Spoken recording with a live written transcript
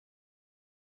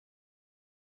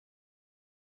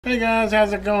Hey guys,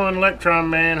 how's it going? Electron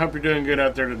Man, hope you're doing good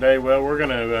out there today. Well, we're going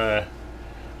to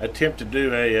attempt to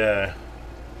do a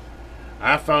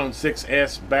iPhone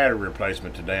 6s battery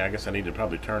replacement today. I guess I need to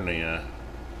probably turn the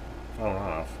phone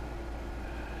off.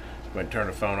 Go ahead and turn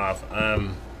the phone off.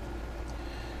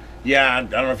 Yeah, I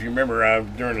don't know if you remember,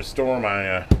 during the storm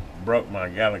I broke my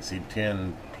Galaxy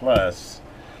 10 Plus,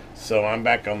 so I'm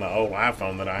back on the old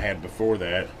iPhone that I had before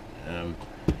that.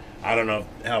 I don't know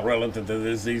how relevant it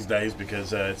is these days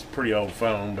because it's a pretty old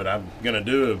phone, but I'm going to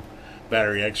do a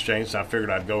battery exchange, so I figured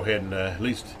I'd go ahead and at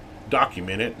least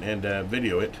document it and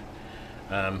video it.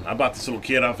 I bought this little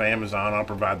kit off of Amazon. I'll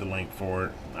provide the link for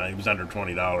it. It was under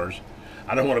 $20.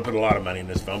 I don't want to put a lot of money in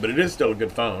this phone, but it is still a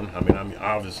good phone. I mean, I'm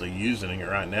obviously using it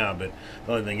right now, but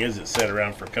the only thing is it's sat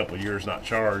around for a couple of years not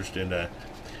charged, and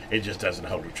it just doesn't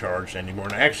hold a charge anymore.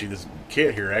 And actually, this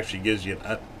kit here actually gives you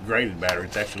an upgraded battery.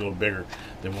 It's actually a little bigger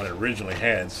than what it originally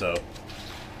had. So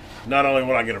not only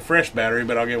will I get a fresh battery,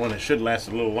 but I'll get one that should last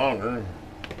a little longer.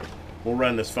 We'll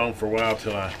run this phone for a while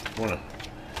till I want to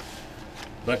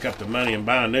buck up the money and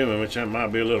buy a new one, which that might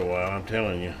be a little while, I'm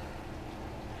telling you.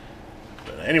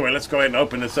 But anyway, let's go ahead and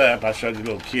open this up. I showed you a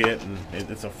little kit, and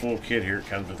it's a full kit here. It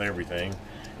comes with everything.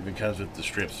 It comes with the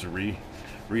strips to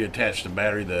reattach the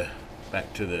battery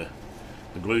back to the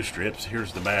glue strips.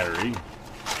 Here's the battery.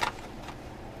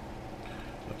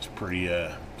 Looks pretty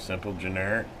simple,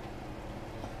 generic.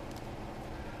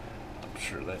 I'm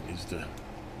sure that needs to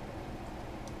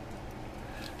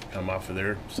come off of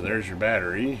there. So there's your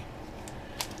battery.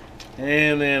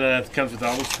 And then it comes with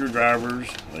all the screwdrivers,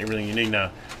 everything you need.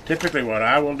 Now, typically what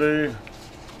I will do, in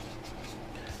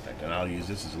fact, and I'll use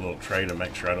this as a little tray to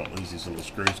make sure I don't lose these little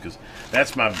screws, because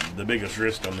that's the biggest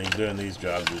risk on doing these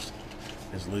jobs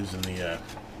is losing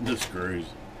the screws.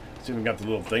 It's even got the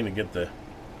little thing to get the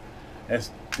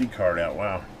SD card out.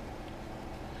 Wow.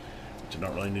 But you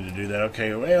don't really need to do that.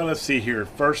 Okay, well, let's see here.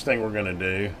 First thing we're going to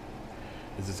do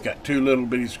is it's got two little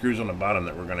bitty screws on the bottom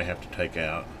that we're going to have to take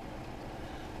out.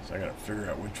 So I got to figure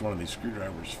out which one of these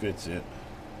screwdrivers fits it.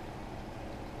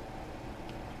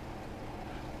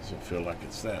 Does it feel like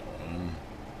it's that one?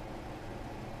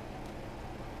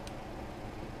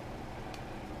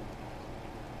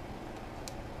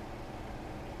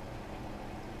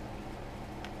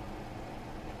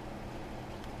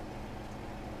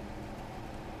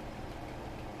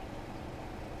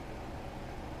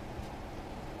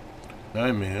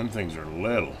 I mean, them things are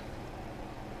little.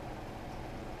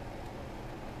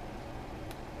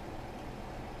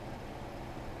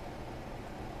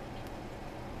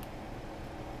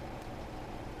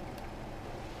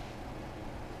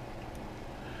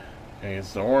 Okay,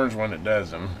 it's the orange one that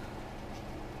does them.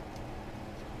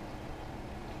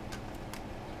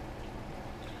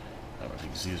 I don't know if you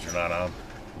can see these or not. I'll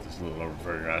put this a little over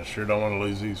further. I sure don't want to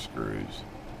lose these screws.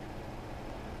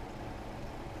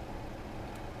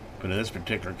 But in this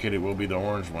particular kit, it will be the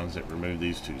orange ones that remove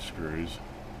these two screws.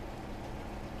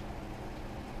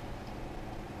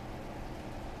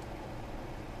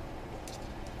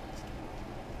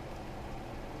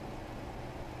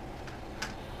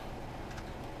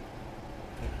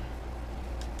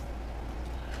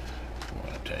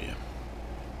 What I tell you.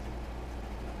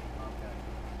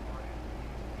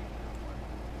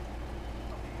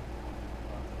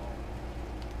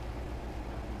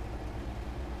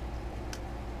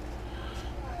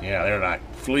 Yeah, they're like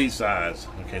flea size.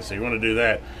 Okay, so you want to do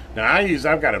that. Now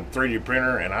I've got a 3D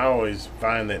printer, and I always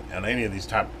find that on any of these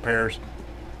type of pairs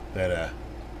that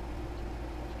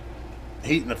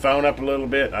heating the phone up a little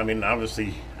bit. I mean,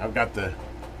 obviously I got the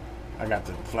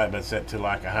flatbed set to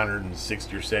like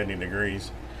 160 or 70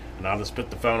 degrees, and I'll just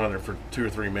put the phone on there for 2 or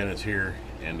 3 minutes here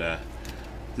and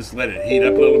just let it heat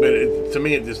up a little bit. To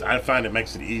me, I find it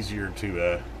makes it easier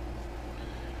to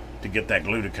get that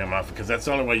glue to come off, because that's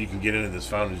the only way you can get into this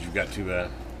phone is you've got to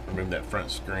remove that front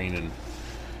screen, and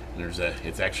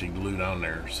it's actually glued on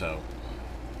there. So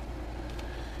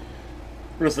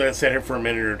we'll just let it sit here for a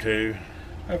minute or two.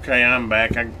 Okay, I'm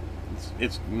back.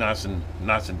 It's nice and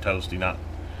toasty, not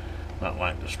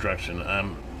like destruction.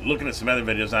 I'm looking at some other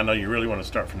videos. I know you really want to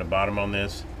start from the bottom on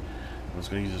this. I'm just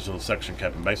going to use this little suction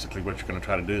cup, and basically what you're going to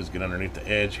try to do is get underneath the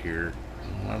edge here.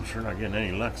 I'm sure not getting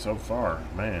any luck so far,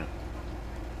 man.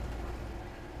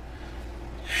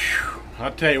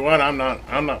 I'll tell you what, I'm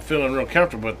not feeling real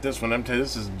comfortable with this one. I'm telling you,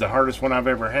 this is the hardest one I've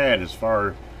ever had as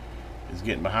far as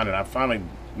getting behind it. I finally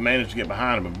managed to get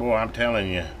behind it, but boy, I'm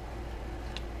telling you,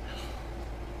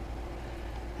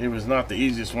 it was not the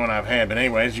easiest one I've had. But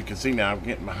anyway, as you can see now, I'm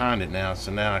getting behind it now,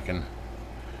 so now I can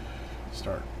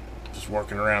start just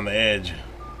working around the edge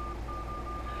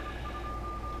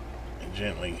and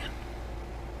gently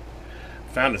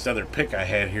found this other pick I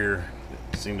had here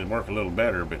that seemed to work a little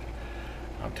better, but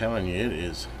I'm telling you, it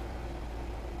is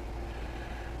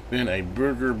been a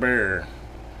burger bear.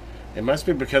 It must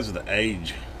be because of the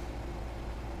age.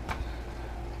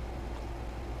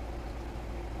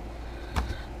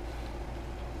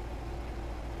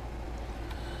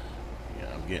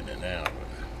 Yeah, I'm getting it now,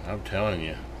 but I'm telling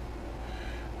you,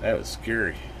 that was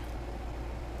scary.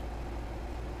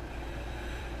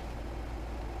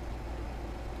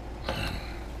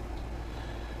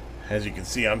 As you can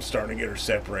see, I'm starting to get her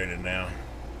separated now.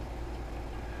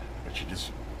 But you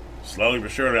just slowly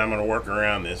but surely, I'm going to work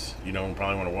around this. You don't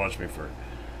probably want to watch me for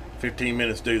 15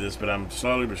 minutes do this, but I'm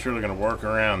slowly but surely going to work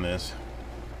around this.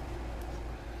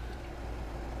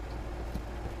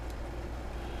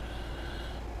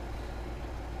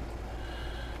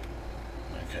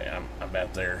 Okay, I'm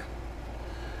about there.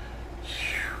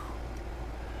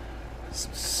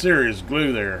 Some serious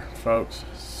glue there, folks.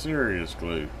 Serious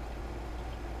glue.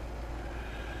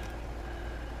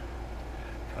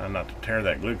 Try not to tear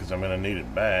that glue because I'm going to need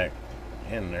it back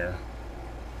in there.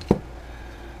 Okay.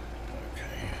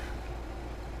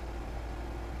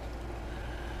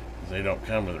 They don't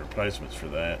come with replacements for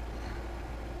that.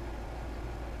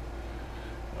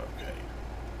 Okay.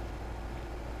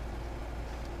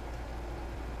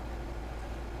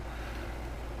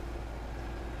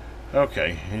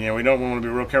 Okay, and yeah, we don't want to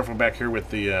be real careful back here with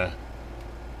the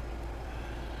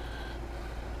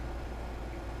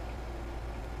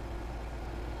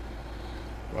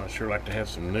well, I'd sure like to have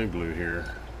some new glue here.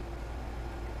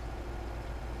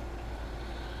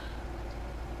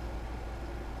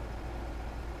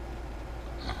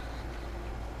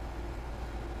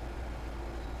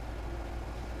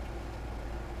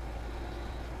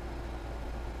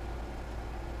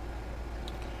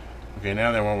 Okay,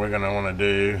 now then what we're going to want to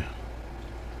do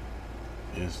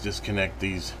is disconnect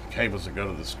these cables that go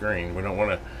to the screen. We don't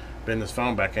want to bend this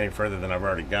phone back any further than I've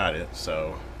already got it,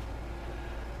 so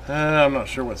I'm not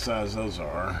sure what size those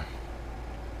are.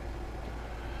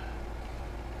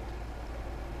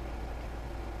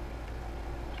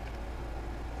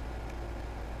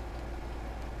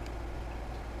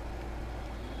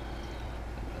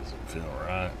 Doesn't feel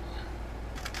right.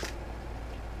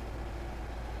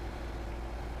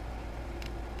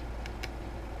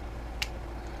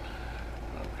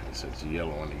 Okay, so it's a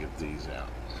yellow one to get these out.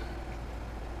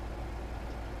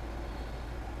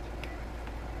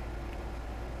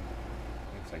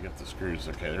 I get the screws.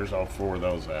 Okay, there's all 4 of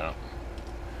those out.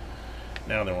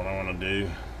 Now then what I want to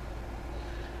do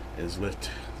is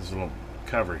lift this little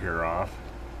cover here off.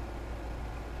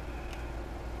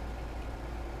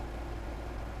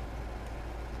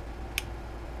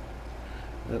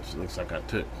 Oops, looks like I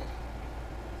took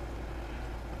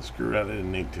the screw out. I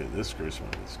didn't need to. This screw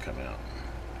needs to come out.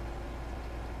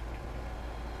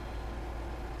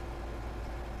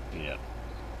 Yeah.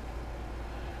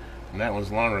 And that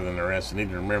one's longer than the rest. I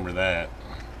need to remember that.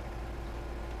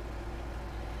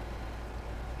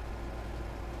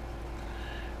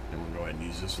 Then we'll go ahead and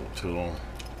use this little tool.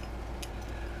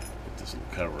 Get this little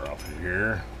cover off of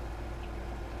here.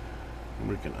 And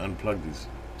we can unplug these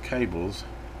cables.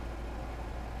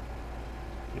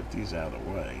 Get these out of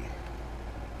the way.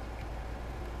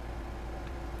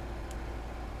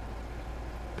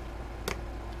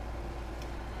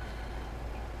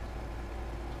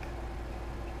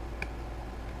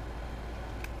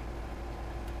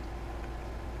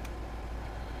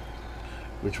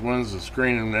 Which one's the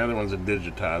screen and the other one's a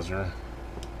digitizer. Okay,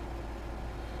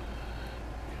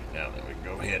 now then we can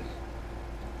go ahead.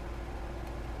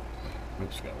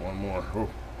 Oops, got one more. Oh.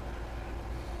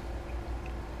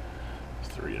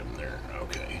 There's 3 of them there.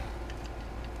 Okay.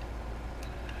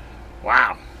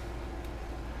 Wow.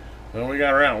 Well, we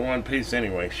got her out in one piece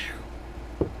anyway.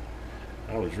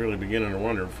 I was really beginning to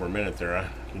wonder for a minute there. I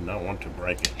did not want to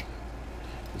break it.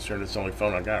 Considering it's the only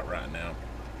phone I got right now.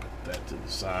 Put that to the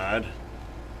side.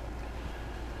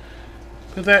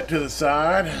 Put that to the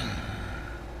side.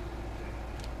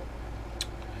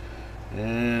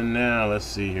 And now let's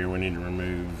see here. We need to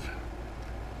remove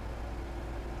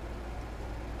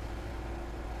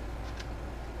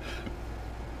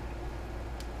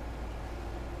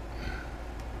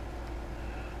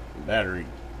battery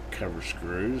cover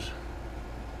screws.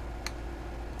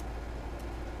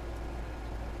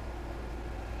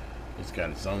 It's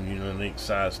got its own unique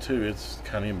size too. It's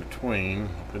kind of in between.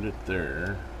 Put it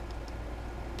there.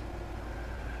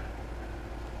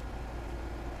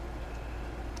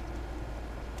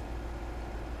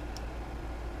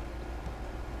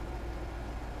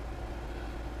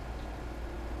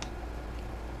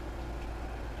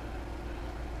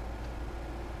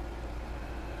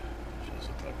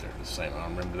 Right there, the same. I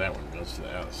remember that one goes to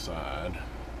the outside.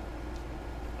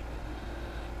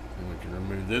 And we can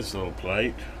remove this little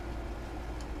plate.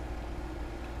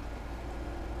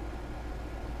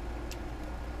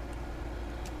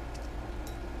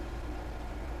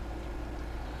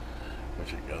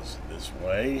 Which it goes this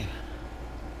way.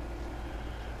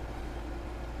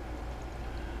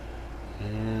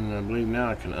 And I believe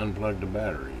now I can unplug the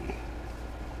battery.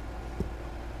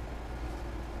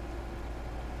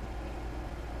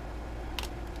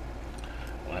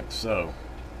 Like so.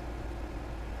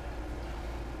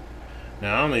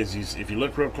 Now on these, if you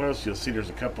look real close, you'll see there's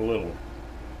a couple little,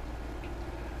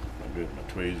 my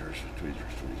tweezers,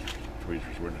 where'd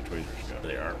the tweezers go?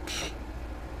 They are.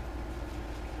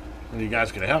 Well, you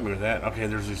guys could help me with that. Okay,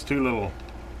 there's these two little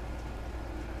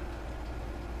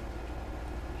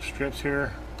strips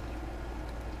here.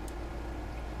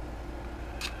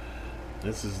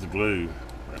 This is the glue.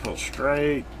 I pull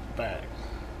straight back.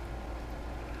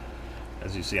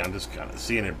 As you see, I'm just kind of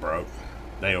seeing it broke.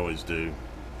 They always do.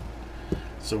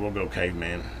 So we'll go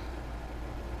caveman.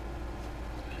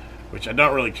 Which I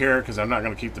don't really care because I'm not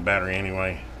going to keep the battery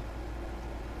anyway.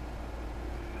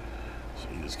 So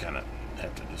you just kind of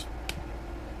have to just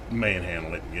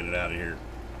manhandle it and get it out of here.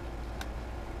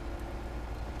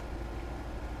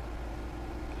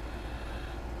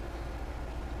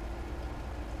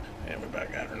 And we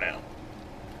back got her now.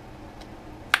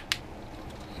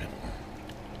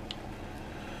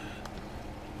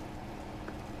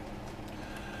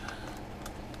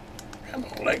 Come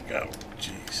on, let go.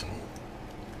 Jeez.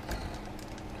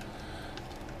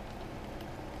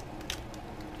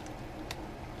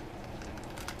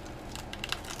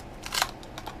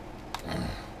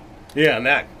 Yeah,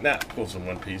 now pulls in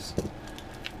one piece.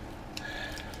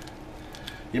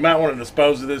 You might want to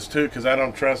dispose of this too, because I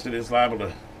don't trust it. It's liable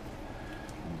to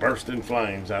burst in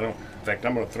flames. In fact,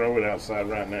 I'm going to throw it outside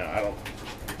right now. I don't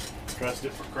trust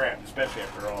it for crap, especially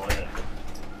after all that.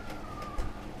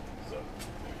 So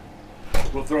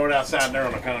we'll throw it outside there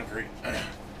on the concrete.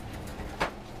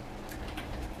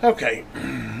 Okay,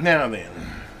 now then.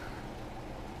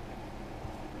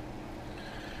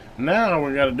 Now all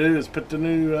we got to do is put the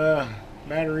new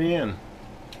battery in.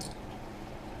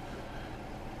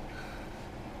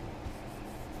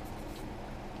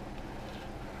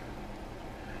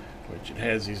 Which it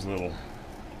has these little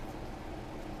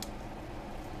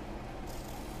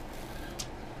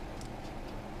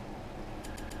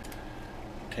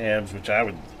tabs, which I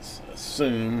would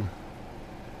assume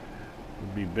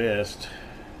would be best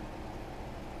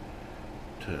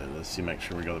to, let's see, make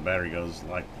sure the battery goes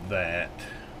like that.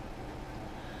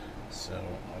 So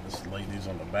I'll just lay these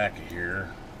on the back of here.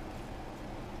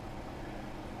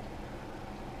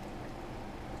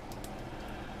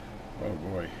 Oh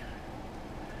boy,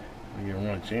 I get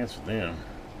one chance with them.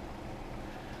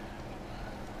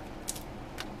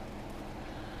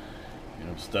 Get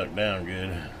them stuck down good.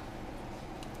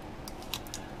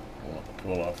 I want to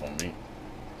pull off on me.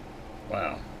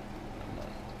 Wow. Come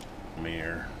on.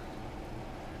 Mirror.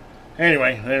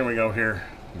 Anyway, there we go here.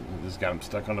 Just got them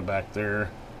stuck on the back there.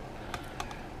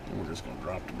 And we're just going to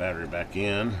drop the battery back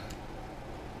in.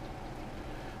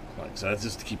 Like so, that's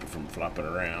just to keep it from flopping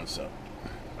around. So,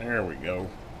 there we go.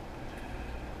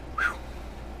 Whew.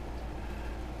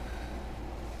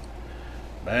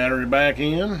 Battery back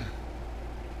in. All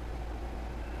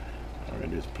we're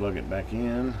going to do is plug it back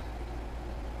in.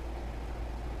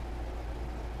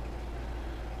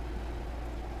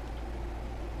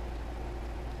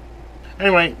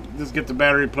 Anyway, just get the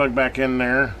battery plugged back in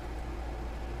there.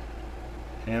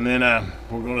 And then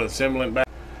we'll go to assembling it back.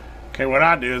 Okay, what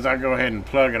I do is I go ahead and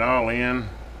plug it all in,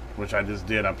 which I just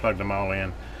did. I plugged them all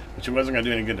in, which it wasn't going to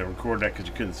do any good to record that because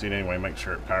you couldn't see it anyway. Make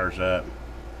sure it powers up,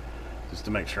 just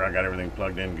to make sure I got everything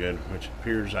plugged in good, which it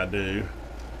appears I do.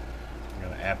 I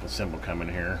got an Apple symbol coming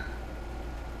here.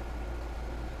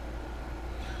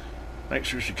 Make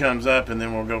sure she comes up, and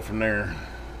then we'll go from there.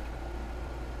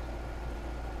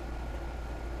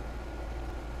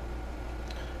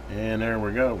 And there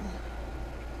we go.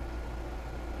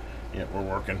 Yeah, we're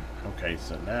working. Okay,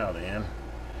 so now then,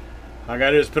 all I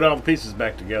gotta do is put all the pieces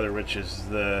back together, which is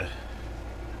the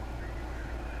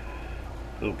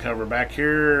little cover back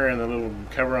here and the little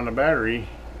cover on the battery,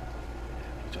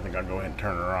 which I think I'll go ahead and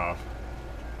turn her off.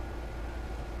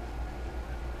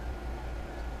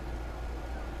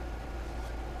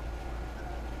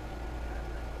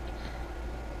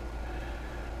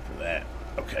 For that.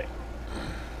 Okay.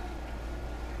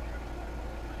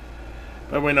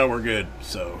 But we know we're good,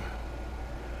 so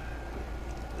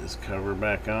put this cover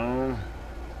back on.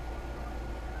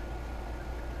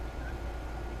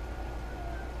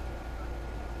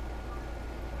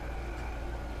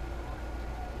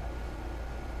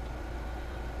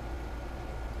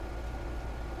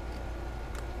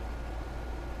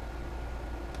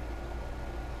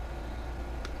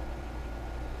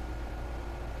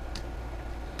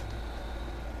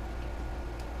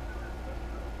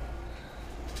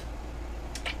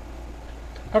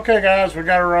 Okay guys, we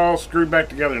got her all screwed back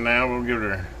together now. We'll give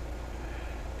her a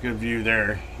good view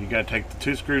there. You got to take the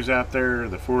 2 screws out there,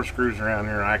 the 4 screws around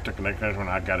here. I took the next one,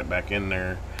 I got it back in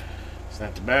there.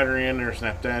 Snap the battery in there,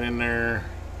 snap that in there.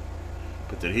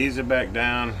 Put the adhesive back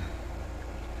down.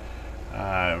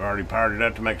 I've already powered it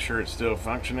up to make sure it's still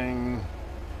functioning.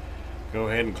 Go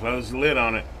ahead and close the lid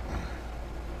on it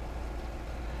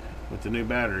with the new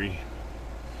battery.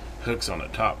 Hook's on the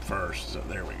top first, so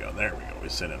there we go, we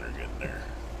sit in there good there.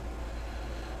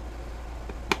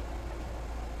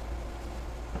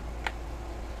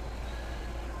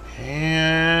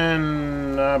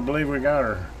 And I believe we got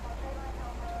her.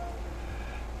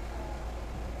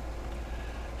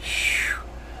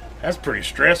 That's pretty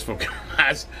stressful,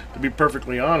 guys, to be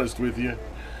perfectly honest with you.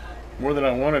 More than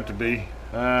I want it to be.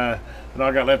 And all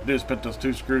I got left to do is put those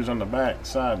 2 screws on the back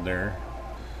side there.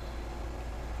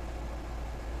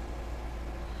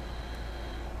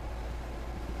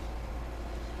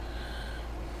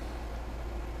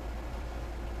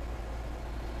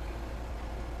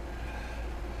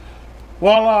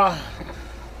 Voila!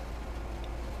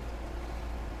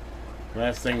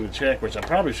 Last thing to check, which I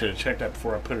probably should have checked that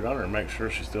before I put it on her and make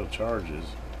sure she still charges.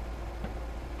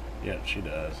 Yeah, she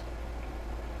does.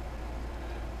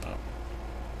 Oh.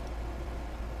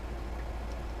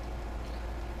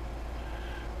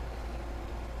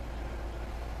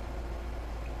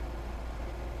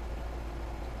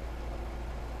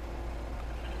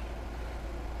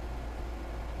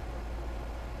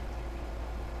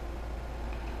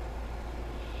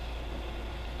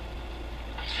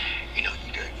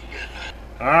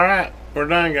 Alright, we're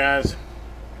done, guys.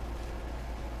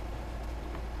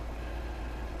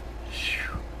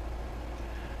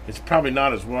 It's probably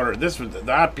not as water. This was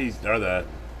the eyepiece, or the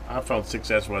iPhone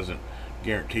 6s wasn't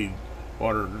guaranteed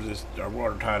water resist or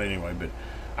watertight anyway, but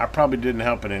I probably didn't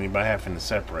help it any by having to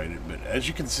separate it. But as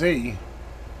you can see,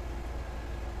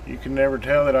 you can never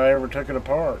tell that I ever took it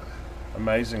apart,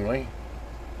 amazingly.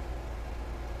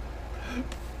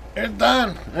 It's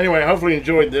done. Anyway, hopefully you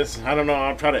enjoyed this. I don't know,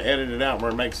 I'll try to edit it out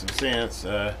where it makes some sense,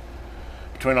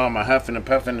 between all my huffing and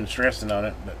puffing and stressing on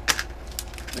it. But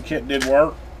the kit did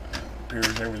work. It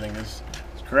appears everything is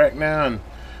correct now, and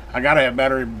I gotta have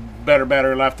better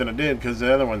battery life than I did, because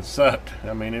the other one sucked.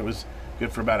 I mean, it was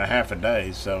good for about a half a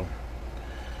day, so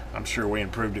I'm sure we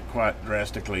improved it quite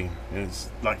drastically. It's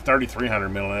like 3,300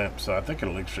 milliamps, so I think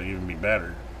it'll actually even be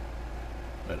better.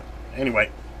 But anyway,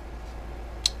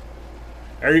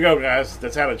 there you go, guys.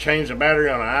 That's how to change the battery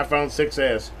on an iPhone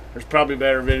 6s. There's probably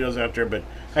better videos out there, but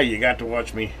hey, you got to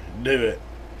watch me do it.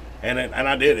 And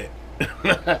I did it.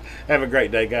 Have a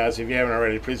great day, guys. If you haven't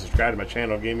already, please subscribe to my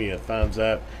channel. Give me a thumbs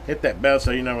up. Hit that bell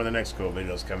so you know when the next cool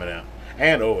video is coming out.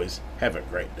 And always, have a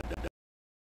great day.